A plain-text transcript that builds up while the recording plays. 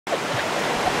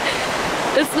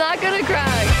It's not gonna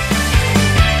crack.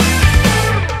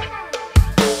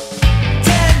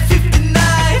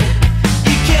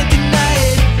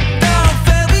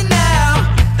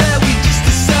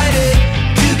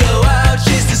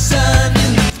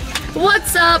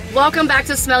 What's up? Welcome back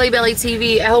to Smelly Belly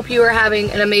TV. I hope you are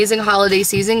having an amazing holiday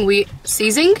season.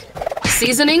 Season.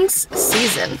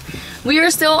 We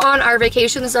are still on our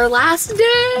vacation. This is our last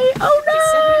day.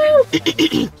 Oh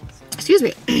no! Excuse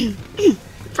me.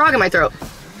 Frog in my throat.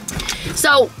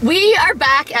 So we are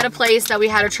back at a place that we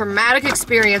had a traumatic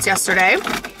experience yesterday.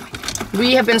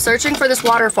 We have been searching for this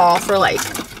waterfall for like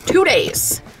 2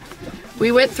 days.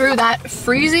 We went through that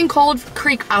freezing cold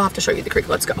creek. I'll have to show you the creek.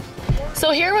 Let's go.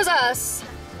 So here was us.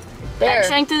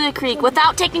 Venturing through the creek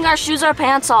without taking our shoes or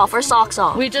pants off or socks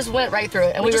off. We just went right through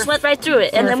it. And we just went right through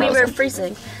it. And then we were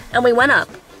freezing. And we went up.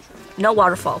 No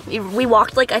waterfall. We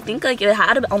walked like, I think like it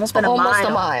had almost been almost a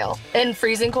mile. In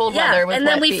freezing cold weather with and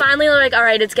then we finally were like, all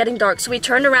right, it's getting dark. So we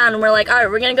turned around and we're like, all right,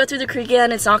 we're going to go through the creek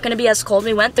again. It's not going to be as cold.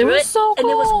 We went through it. So and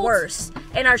it was worse.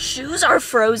 And our shoes are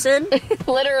frozen.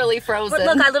 Literally frozen. But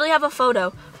look, I literally have a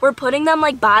photo. We're putting them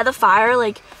like by the fire,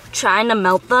 like trying to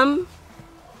melt them.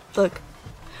 Look.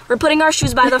 We're putting our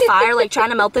shoes by the fire, like trying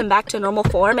to melt them back to normal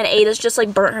form, and Aydah's just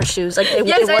like burnt her shoes. Like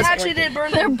yes, I actually did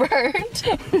burn. They're burnt.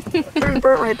 They're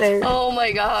burnt right there. Oh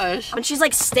my gosh. And she's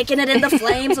like sticking it in the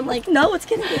flames. I'm like, no, it's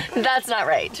getting good. That's not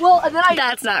right. Well, and then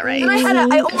that's not right. Then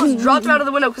I almost dropped them out of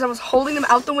the window because I was holding them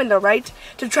out the window, right,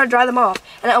 to try to dry them off,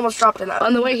 and I almost dropped them out.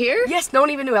 On the way here? Yes, no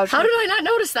one even knew I was. How did I not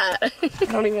notice that? I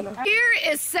don't even know. Here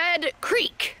is said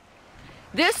creek.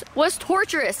 This was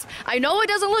torturous. I know it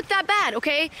doesn't look that bad,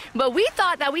 okay? But we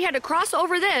thought that we had to cross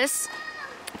over this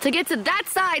to get to that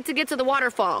side to get to the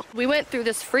waterfall. We went through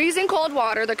this freezing cold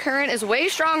water. The current is way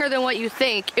stronger than what you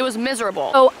think. It was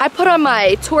miserable. So I put on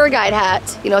my tour guide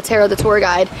hat, you know, Terra the tour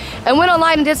guide, and went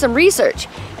online and did some research.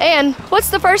 And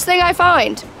what's the first thing I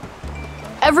find?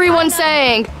 Everyone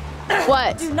saying,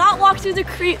 what? Do not walk through the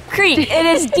creek. It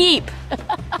is deep.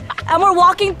 And we're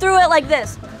walking through it like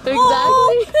this. Exactly.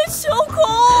 Oh, it's so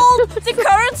cold. The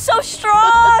current's so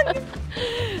strong.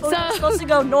 We're supposed to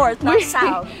go north, not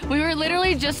south. We were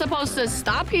literally just supposed to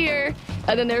stop here,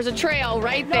 and then there's a trail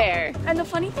right there. And the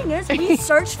funny thing is, we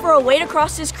searched for a way to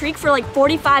cross this creek for like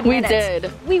 45 minutes. We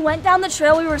did. We went down the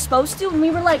trail we were supposed to, and we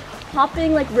were like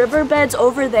hopping like riverbeds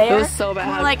over there. It was so bad.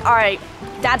 And we're like, all right,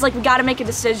 Dad's like, we gotta make a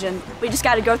decision. We just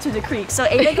gotta go through the creek. So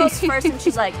Aydah goes first, and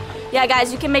she's like, yeah,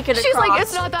 guys, you can make it across. She's like,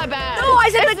 it's not that bad. No, I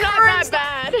said it's the not current's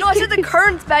that bad. No, I said the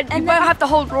current's bad. And you might have to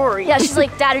hold Rory. Yeah, she's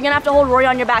like, Dad, you're gonna have to hold Rory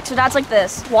on your back. So Dad's like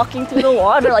this, walking through the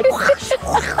water, like.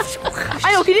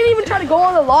 I know, he didn't even try to go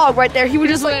on the log right there. He would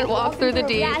just like walk through the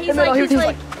deep. Yeah,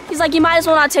 he's like, you might as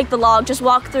well not take the log, just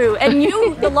walk through. And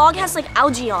the log has like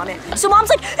algae on it. So Mom's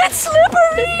like, it's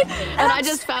slippery! And I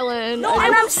just fell in. No,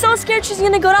 and I'm so scared she's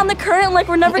gonna go down the current, like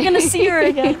we're never gonna see her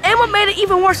again. And what made it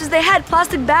even worse is they had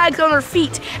plastic bags on their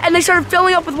feet, and they started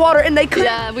filling up with water, and they couldn't.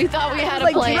 Yeah, we thought we had a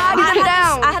like, plan.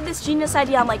 I had this genius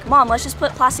idea. I'm like, Mom, let's just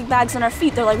put plastic bags on our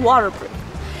feet. They're like waterproof.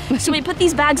 So we put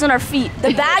these bags on our feet.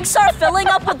 The bags start filling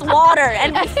up with water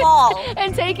and we fall.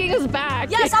 And taking us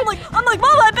back. Yes, I'm like, Mom,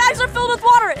 my bags are filled with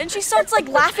water. And she starts like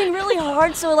laughing really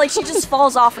hard, so like she just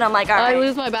falls off and I'm like, all right. I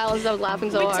lose my balance, I was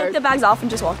laughing so hard. We took the bags off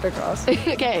and just walked across.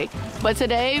 Okay, but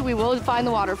today we will find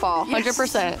the waterfall,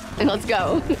 100%. And let's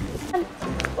go.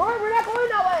 Rory, we're not going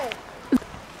that way.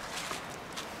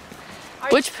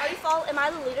 Am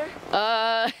I the leader?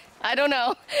 I don't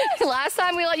know. Last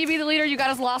time we let you be the leader, you got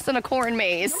us lost in a corn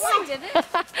maze. No, I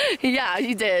didn't. Yeah,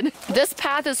 you did. This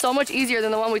path is so much easier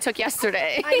than the one we took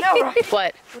yesterday. I know, right?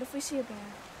 What? What if we see a bear?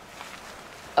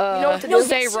 You know what to do?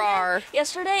 Say roar.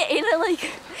 Yesterday,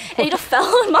 Aydah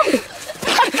fell and Mom,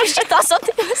 she thought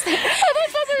something was there. I thought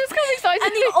something was coming, so I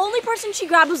and the only person she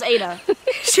grabbed was Aydah.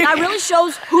 That really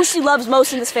shows who she loves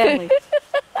most in this family.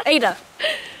 Aydah.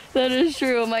 That is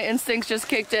true. My instincts just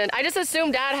kicked in. I just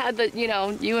assumed Dad had the, you know,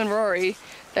 you and Rory,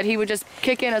 that he would just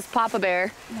kick in as Papa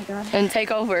Bear and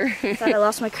take over. I thought I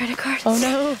lost my credit card. Oh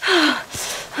no.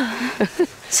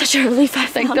 Such a relief I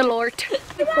found. Thank the Lord.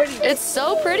 It's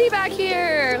so pretty back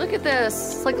here. Look at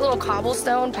this. It's like a little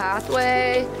cobblestone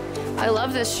pathway. I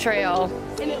love this trail.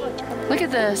 Look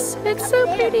at this. It's so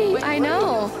pretty. I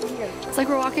know. It's like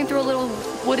we're walking through a little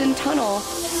wooden tunnel.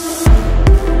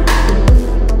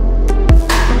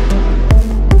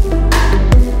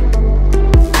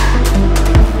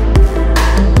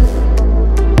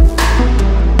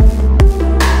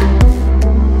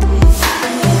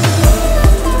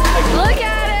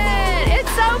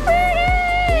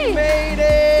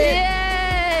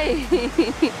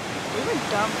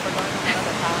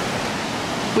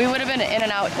 We would have been in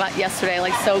and out yesterday,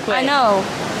 like so quick. I know.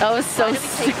 That was so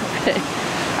stupid.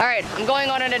 All right, I'm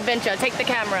going on an adventure. Take the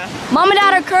camera. Mom and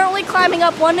Dad are currently climbing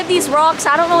up one of these rocks.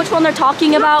 I don't know which one they're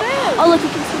talking about. Oh, look, you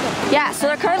can see them. Yeah, so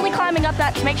they're currently climbing up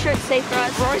that to make sure it's safe for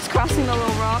us. Rory's crossing the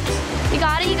little rocks. You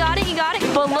got it, you got it, you got it.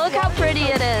 But look how pretty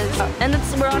it is. And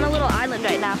we're on a little island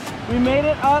right now. We made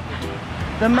it up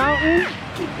the mountain,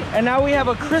 and now we have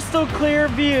a crystal clear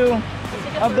view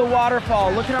of the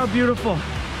waterfall. Look at how beautiful.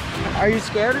 Are you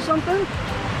scared or something?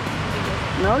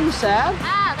 No, you sad?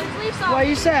 Ah, there's leaves on. Why are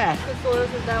you sad?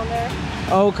 Saurus is down there.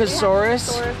 Oh, cause Saurus?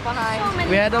 Saurus behind.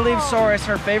 We had to leave Saurus,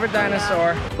 her favorite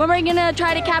dinosaur. What we're gonna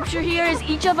try to capture here is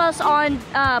each of us on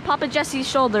Papa Jesse's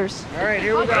shoulders. All right,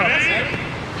 here we go. Bad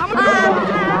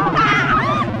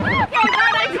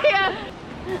idea.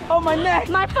 Oh, my neck!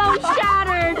 My phone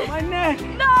shattered. My neck!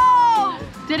 No!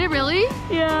 Did it really?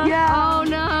 Yeah. Oh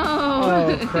no.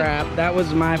 Oh crap, that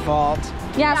was my fault.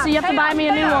 Yeah, so you have to buy me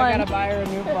a new I one. gotta buy her a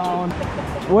new phone.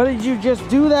 What did you just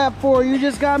do that for? You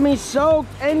just got me soaked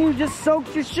and you just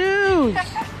soaked your shoes.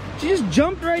 She just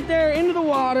jumped right there into the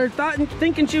water,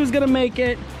 thinking she was gonna make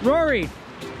it. Rory,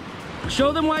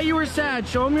 show them why you were sad.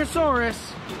 Show them your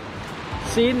Saurus.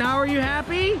 See, now are you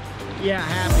happy? Yeah,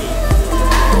 happy.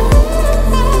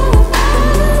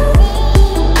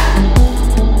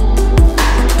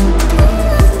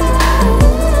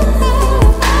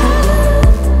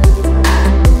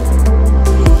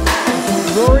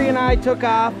 Rory and I took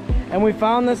off and we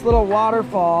found this little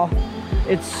waterfall.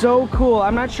 It's so cool.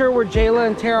 I'm not sure where Jayla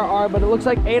and Terra are, but it looks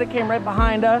like Aydah came right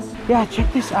behind us. Yeah,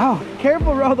 check this out.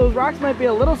 Careful, Ro, those rocks might be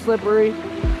a little slippery.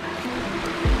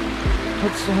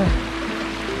 Let's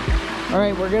all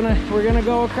right, we're gonna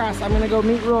go across. I'm gonna go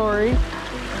meet Rory.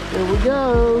 Here we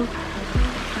go.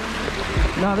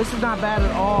 No, this is not bad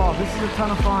at all. This is a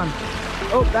ton of fun.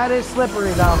 Oh, that is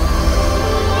slippery though.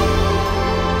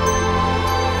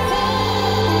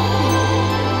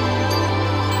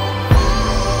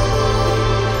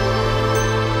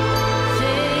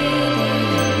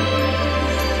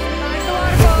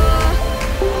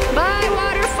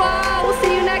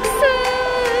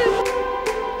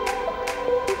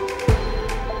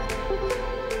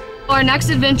 Our next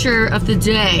adventure of the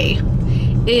day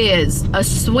is a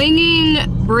swinging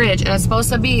bridge, and it's supposed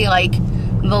to be like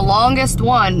the longest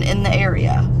one in the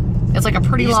area. It's like a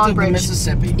pretty long bridge. East of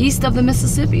the Mississippi. East of the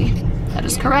Mississippi. That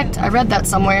is correct. I read that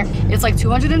somewhere. It's like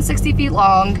 260 feet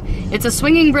long. It's a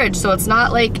swinging bridge, so it's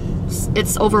not like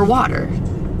it's over water.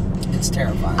 It's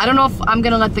terrifying. I don't know if I'm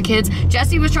gonna let the kids.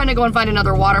 Jesse was trying to go and find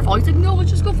another waterfall. He's like, no,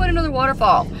 let's just go find another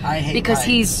waterfall. I hate because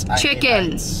heights. he's I hate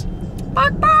chicken. heights.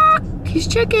 Bark, bark. He's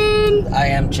chicken. I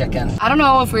am chicken. I don't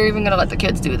know if we're even gonna let the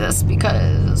kids do this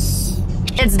because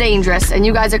it's dangerous and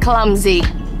you guys are clumsy.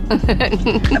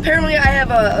 Apparently I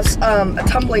have a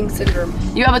tumbling syndrome.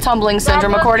 You have a tumbling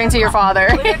syndrome, according to your father.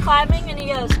 We were climbing and he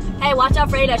goes, hey, watch out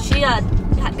for Aydah. She got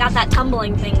that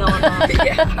tumbling thing going on.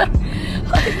 Yeah.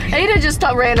 Aydah just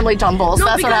randomly tumbles. No,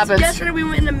 that's what happens. Yesterday we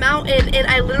went in the mountain and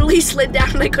I literally slid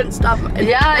down and I couldn't stop.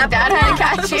 Yeah, Dad had to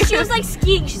catch you. She was like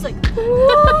skiing. She's like,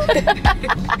 I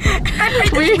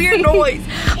made this weird noise.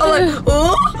 I'm like,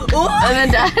 oh. And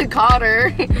then Dad caught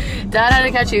her. Dad had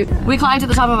to catch you. We climbed to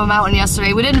the top of a mountain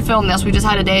yesterday. We didn't film this. We just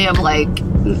had a day of like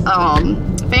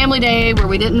family day where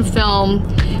we didn't film,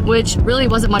 which really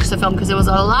wasn't much to film because it was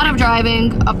a lot of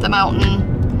driving up the mountain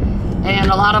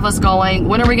and a lot of us going,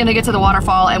 when are we gonna get to the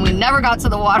waterfall? And we never got to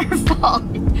the waterfall.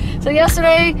 So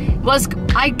yesterday was,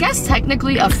 I guess,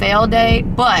 technically a fail day,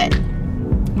 but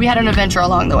we had an adventure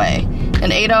along the way.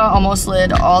 And Aydah almost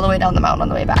slid all the way down the mountain on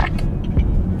the way back.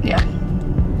 Yeah,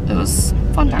 it was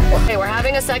fun time. Okay, we're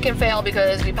having a second fail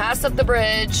because we passed up the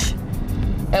bridge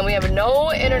and we have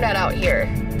no internet out here.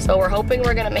 So we're hoping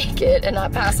we're gonna make it and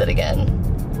not pass it again.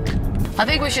 I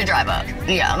think we should drive up.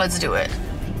 Yeah, let's do it.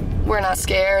 We're not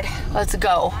scared. Let's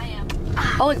go.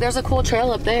 Oh, look, there's a cool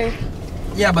trail up there.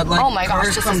 Yeah, but like, oh my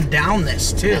gosh, cars come down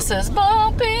this too. This is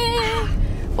bumpy.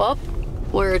 Well,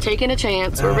 we're taking a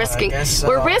chance. We're risking. So.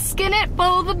 We're risking it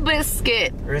for the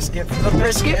biscuit. Risk it for the biscuit.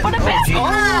 Risk it for the biscuit.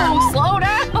 Oh, oh, slow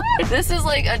down. This is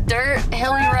like a dirt,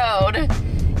 hilly road.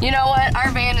 You know what? Our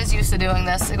van is used to doing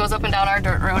this. It goes up and down our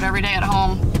dirt road every day at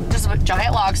home. Just a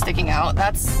giant log sticking out.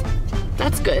 That's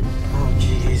good. Oh,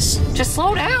 jeez. Just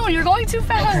slow down. You're going too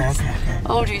fast. Okay.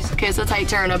 Oh, jeez. Okay, it's a tight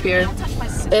turn up here.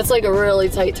 It's like a really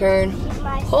tight turn.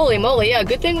 Holy moly, yeah,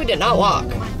 good thing we did not walk.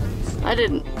 I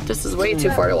didn't. This is way too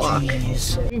far to walk.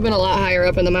 We've been a lot higher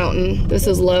up in the mountain. This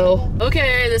is low.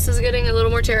 Okay, this is getting a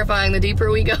little more terrifying the deeper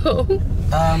we go.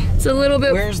 It's a little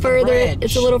bit further.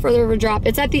 It's a little further of a drop.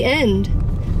 It's at the end.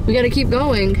 We gotta keep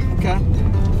going. Okay.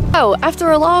 Oh, after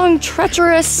a long,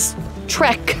 treacherous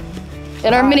trek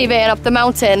in our minivan up the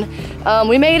mountain,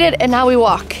 we made it and now we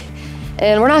walk.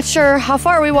 and we're not sure how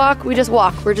far we walk. We just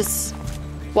walk. We're just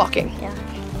walking. Yeah.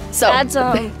 So Dad's,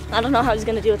 I don't know how he's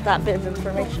gonna do with that bit of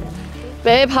information.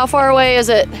 Babe, how far away is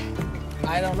it?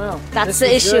 I don't know. That's This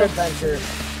the is your issue. adventure.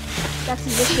 That's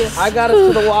his issue. I got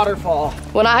us to the waterfall.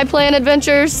 When I plan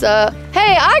adventures, hey,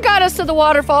 I got us to the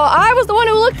waterfall. I was the one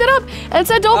who looked it up and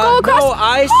said don't go across. No,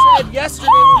 I said yesterday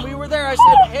when we were there, I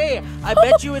said, hey, I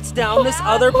bet you it's down this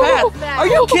other path. Are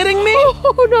you kidding me?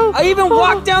 Oh no. I even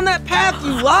walked down that path,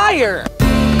 you liar.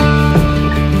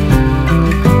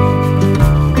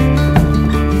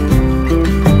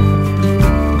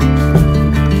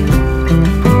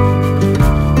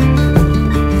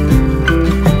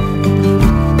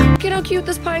 Cute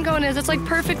this pine cone is. It's like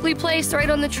perfectly placed right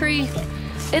on the tree.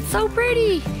 It's so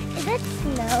pretty. Is that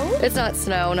snow? It's not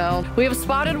snow, no. We have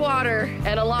spotted water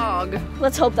and a log.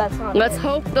 Let's hope that's not Let's it.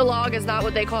 hope the log is not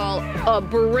what they call a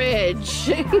bridge.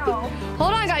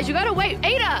 Hold on, guys. You gotta wait.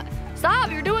 Aydah, stop.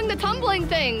 You're doing the tumbling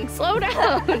thing. Slow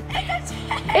down.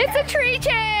 It's a tree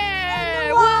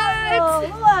chair. What?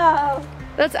 Wow.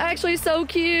 That's actually so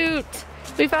cute.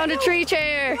 We found a tree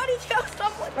chair.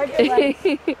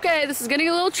 Okay, this is getting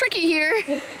a little tricky here.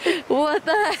 What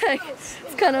the heck?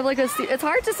 It's kind of like it's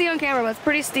hard to see on camera, but it's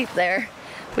pretty steep there.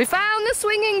 We found the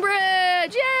swinging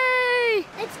bridge. Yay!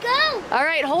 Let's go. All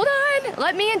right, hold on.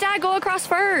 Let me and Dad go across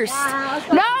first. Wow.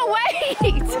 No,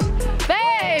 wait!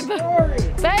 Babe!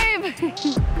 Babe!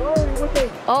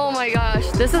 Oh my gosh,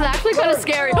 this is actually kind of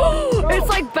scary. It's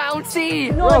like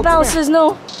bouncy. No, it bounces,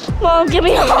 no. Mom, give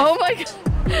me a Oh my god.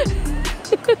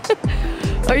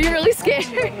 Are you really scared?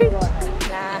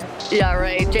 Nah. Yeah,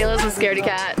 right. Jayla's a scaredy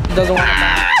cat. Doesn't want to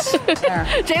bounce.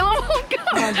 Jayla won't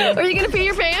go. Are you gonna pee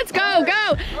your pants? Go,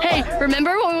 go. Hey,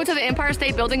 remember when we went to the Empire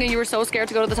State Building and you were so scared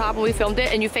to go to the top and we filmed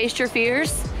it and you faced your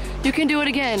fears? You can do it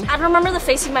again. I remember the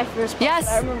facing my fears. Yes.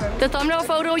 I remember. The thumbnail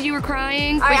photo, you were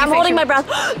crying. All right, I'm holding my breath.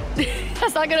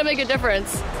 That's not gonna make a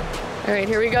difference. All right,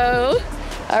 here we go.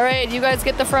 All right, you guys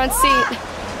get the front seat.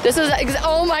 This is,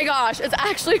 oh my gosh, it's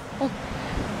actually,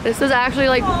 this is actually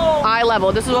like eye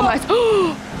level. This is what my,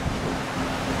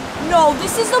 No,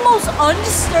 this is the most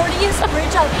unsturdiest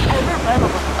bridge I've ever been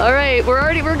on. all right,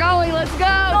 we're going, let's go.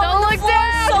 No, Don't the look floor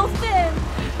is down. so thin.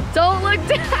 Don't look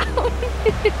down.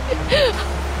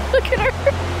 Look at her.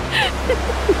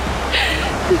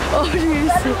 Oh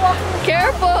jeez.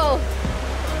 Careful.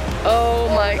 Oh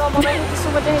my.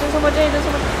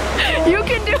 You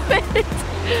can do it.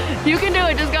 You can do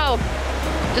it. Just go.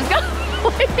 Just go.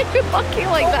 Why are you walking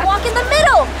like that? Walk in the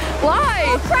middle. Why?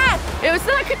 It'll crack. It was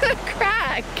not gonna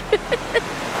crack.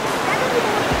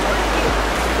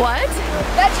 What?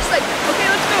 That's just like, okay,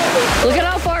 let's go. Look at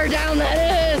how far down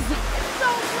that is.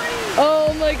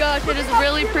 Oh my gosh, it is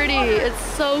really pretty. It's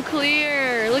so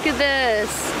clear. Look at this.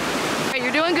 All right,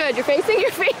 you're doing good. You're facing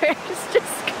your fears.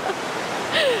 Just go.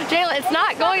 Jayla, it's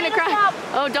not going to crack.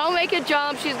 Oh, don't make it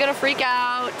jump. She's gonna freak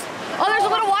out. Oh, there's a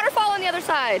little waterfall on the other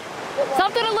side.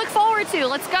 Something to look forward to.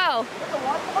 Let's go.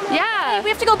 Yeah. We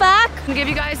have to go back. I'll give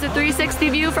you guys the 360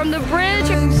 view from the bridge.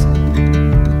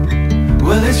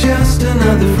 Well, it's just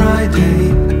another Friday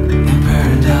in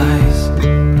paradise.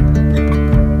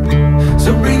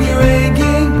 So bring your A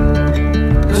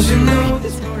game, 'cause you know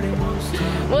this morning won't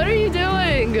stop. What are you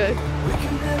doing?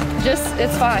 Just,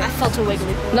 it's fine. I felt a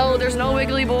wiggly. No, there's no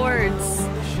wiggly boards.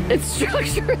 It's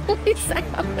structurally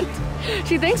sound.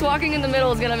 She thinks walking in the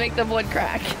middle is gonna make the wood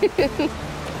crack.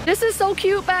 This is so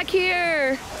cute back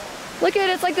here. Look at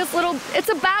it, it's like this little, it's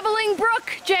a babbling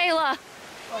brook, Jayla.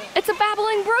 It's a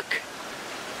babbling brook.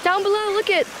 Down below,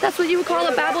 look at, that's what you would call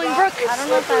a babbling brook. I don't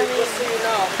know if that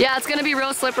is. Yeah, it's gonna be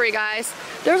real slippery, guys.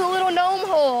 There's a little gnome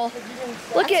hole.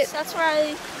 Look at, That's where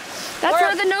I. that's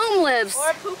where the gnome lives.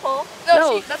 Or a poop hole.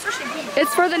 No, That's where she beat.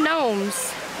 it's for the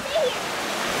gnomes.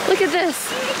 Look at this.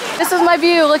 This is my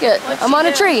view. Look at, I'm on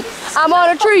a tree. I'm on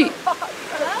a tree.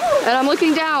 And I'm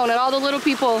looking down at all the little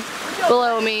people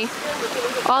below me.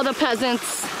 All the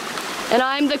peasants. And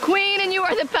I'm the queen and you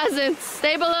are the peasants.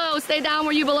 Stay below, stay down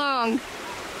where you belong.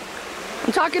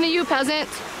 I'm talking to you, peasant.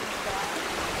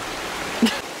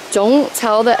 Don't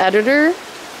tell the editor,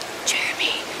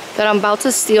 Jeremy, that I'm about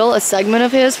to steal a segment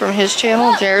of his from his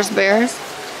channel, Jer's Bears.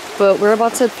 But we're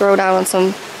about to throw down on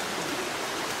some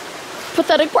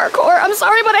pathetic parkour. I'm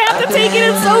sorry, but I have to take it.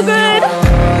 It's so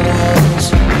good.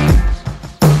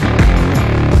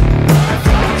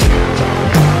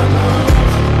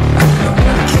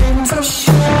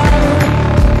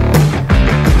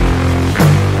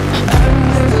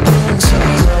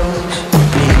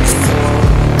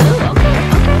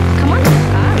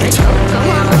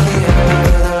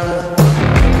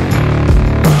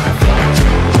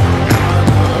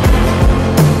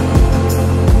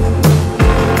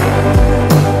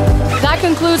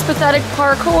 is pathetic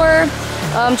parkour.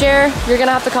 Jer, you're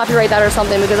gonna have to copyright that or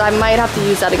something because I might have to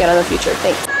use that again in the future.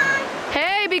 Thanks.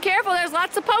 Hey, be careful, there's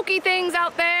lots of pokey things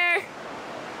out there.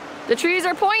 The trees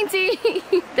are pointy,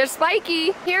 they're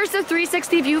spiky. Here's the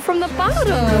 360 view from the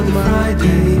bottom.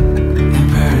 Friday in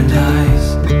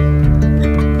paradise.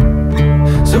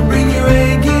 So bring your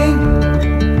A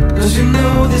game, 'cause you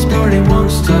know this party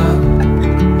won't stop.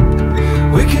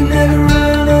 We can never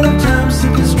run out of time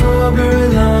sipping strawberry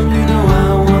lime. You know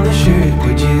I wanna share it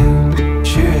with you,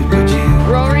 share it with you.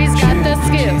 Rory's got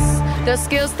the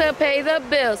skills to pay the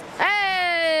bills.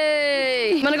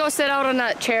 Hey! I'm gonna go sit out on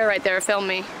that chair right there, film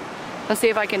me. Let's see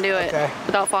if I can do it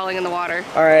without falling in the water.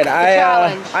 All right,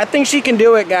 I think she can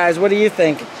do it, guys. What do you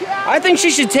think? I think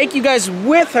she should take you guys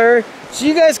with her so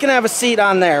you guys can have a seat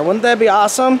on there. Wouldn't that be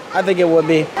awesome? I think it would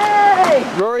be. Hey!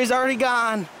 Rory's already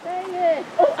gone. Dang it!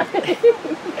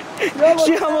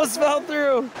 She almost fell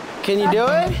through. Can you do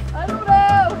it? I don't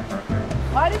know.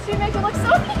 Why did she make it look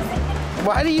so easy?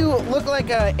 Why do you look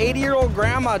like a 80-year-old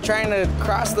grandma trying to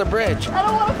cross the bridge? I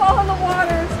don't want to fall in the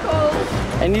water. It's cold.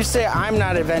 And you say I'm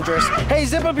not adventurous. Hey,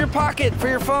 zip up your pocket for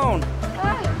your phone. That's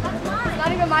mine. It's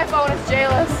not even my phone. It's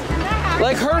Jayla's.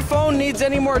 Like her phone needs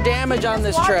any more damage on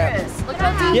this trip. Look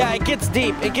how deep. Yeah, it gets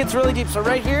deep. It gets really deep. So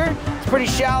right here, it's pretty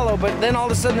shallow, but then all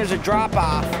of a sudden there's a drop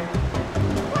off.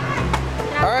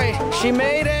 All right, she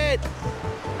made it.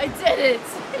 I did it.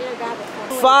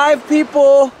 5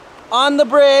 people on the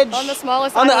bridge. On the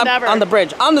smallest island ever. On the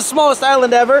bridge. On the smallest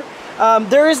island ever.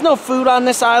 There is no food on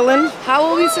this island. How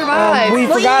will we survive? We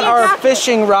forgot our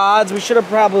fishing rods. We should have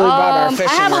probably brought our fishing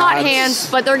rods. I have hot hands,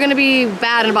 but they're gonna be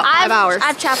bad in about 5 hours. I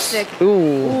have chapstick.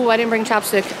 Ooh. I didn't bring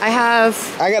chapstick. I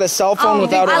got a cell phone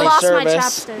without I any lost service. my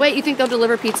chapstick. Wait, you think they'll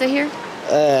deliver pizza here?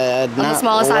 Not the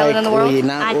smallest island in the world?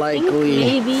 Not I likely.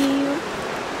 think maybe.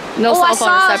 No cell I phone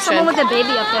saw reception. someone with a baby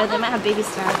up there. They might have baby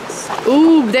snacks.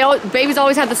 Ooh, babies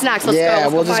always have the snacks. Let's go. Yeah,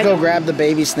 Let's we'll just find go them. grab the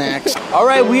baby snacks. All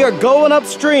right, we are going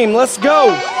upstream. Let's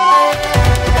go.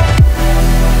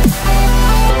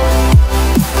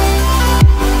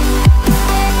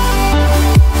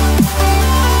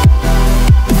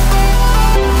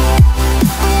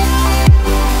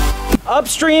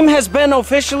 Upstream has been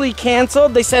officially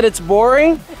canceled. They said it's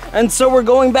boring, and so we're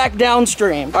going back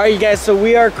downstream. All right, you guys, so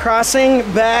we are crossing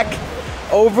back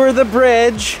over the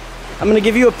bridge. I'm gonna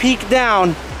give you a peek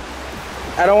down.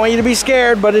 I don't want you to be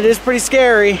scared, but it is pretty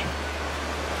scary.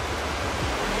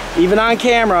 Even on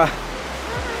camera.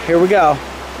 Here we go.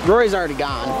 Rory's already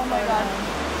gone. Oh my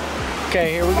God.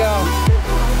 Okay, here we go.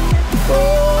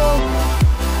 Oh.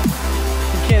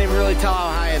 You can't even really tell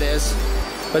how high it is,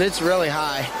 but it's really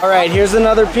high. All right, here's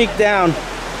another peek down.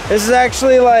 This is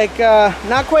actually like,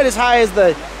 not quite as high as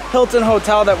the Hilton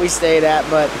Hotel that we stayed at,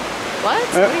 but. What?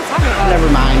 What are you talking about? Never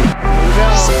mind. Here we go.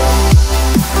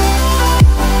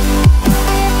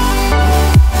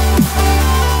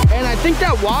 And I think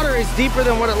that water is deeper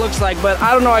than what it looks like, but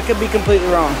I don't know, I could be completely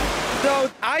wrong.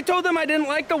 So I told them I didn't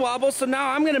like the wobble, so now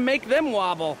I'm gonna make them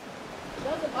wobble. It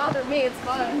doesn't bother me, it's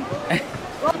fun.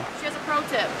 She has a pro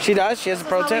tip. She does? She has a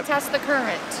pro This is tip? how we test the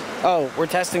current. Oh, we're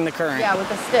testing the current. Yeah, with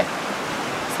a stick.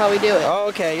 That's how we do it. Oh,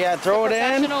 okay, yeah, throw it in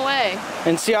Professional way.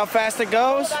 and see how fast it Oh,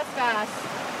 goes. that's fast.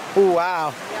 Ooh,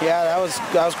 wow. Yeah, that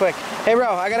was quick. Hey,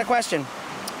 bro, I got a question.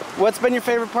 What's been your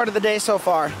favorite part of the day so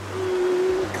far?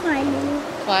 Climbing.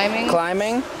 Climbing.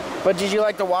 Climbing? But did you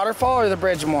like the waterfall or the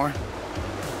bridge more?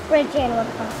 Bridge and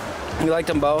waterfall. You liked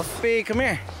them both? B, come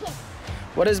here.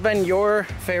 What has been your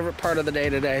favorite part of the day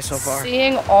today so far?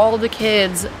 Seeing all the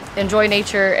kids enjoy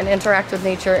nature and interact with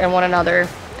nature and one another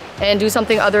and do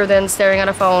something other than staring at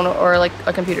a phone or like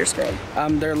a computer screen.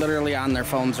 They're literally on their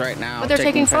phones right now. But they're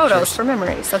taking photos pictures. for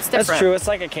memories. That's different. That's true, it's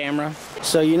like a camera.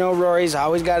 So you know Rory's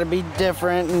always got to be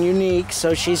different and unique,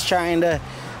 so she's trying to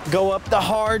go up the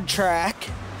hard track,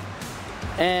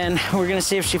 and we're gonna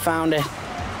see if she found it.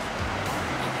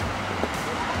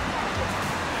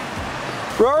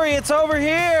 Rory, it's over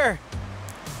here.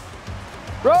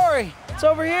 Rory, it's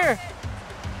over here.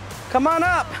 Come on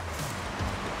up.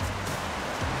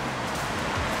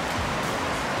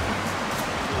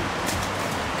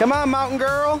 Come on, mountain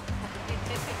girl.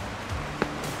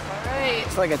 All right.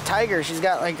 It's like a tiger. She's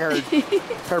got like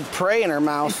her prey in her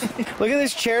mouth. Look at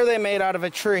this chair they made out of a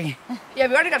tree. Yeah,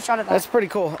 we already got a shot at that. That's pretty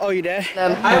cool. Oh, you did?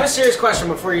 Them. I have a serious question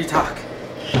before you talk.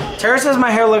 Tara says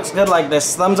my hair looks good like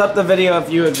this. Thumbs up the video if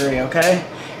you agree, okay?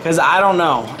 Because I don't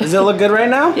know. Does it look good right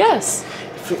now? Yes.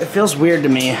 It feels weird to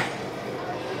me.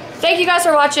 Thank you guys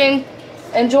for watching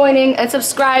and joining and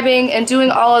subscribing and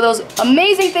doing all of those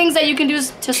amazing things that you can do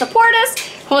to support us.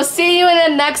 We'll see you in the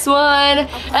next one.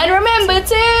 And remember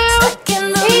to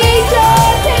eat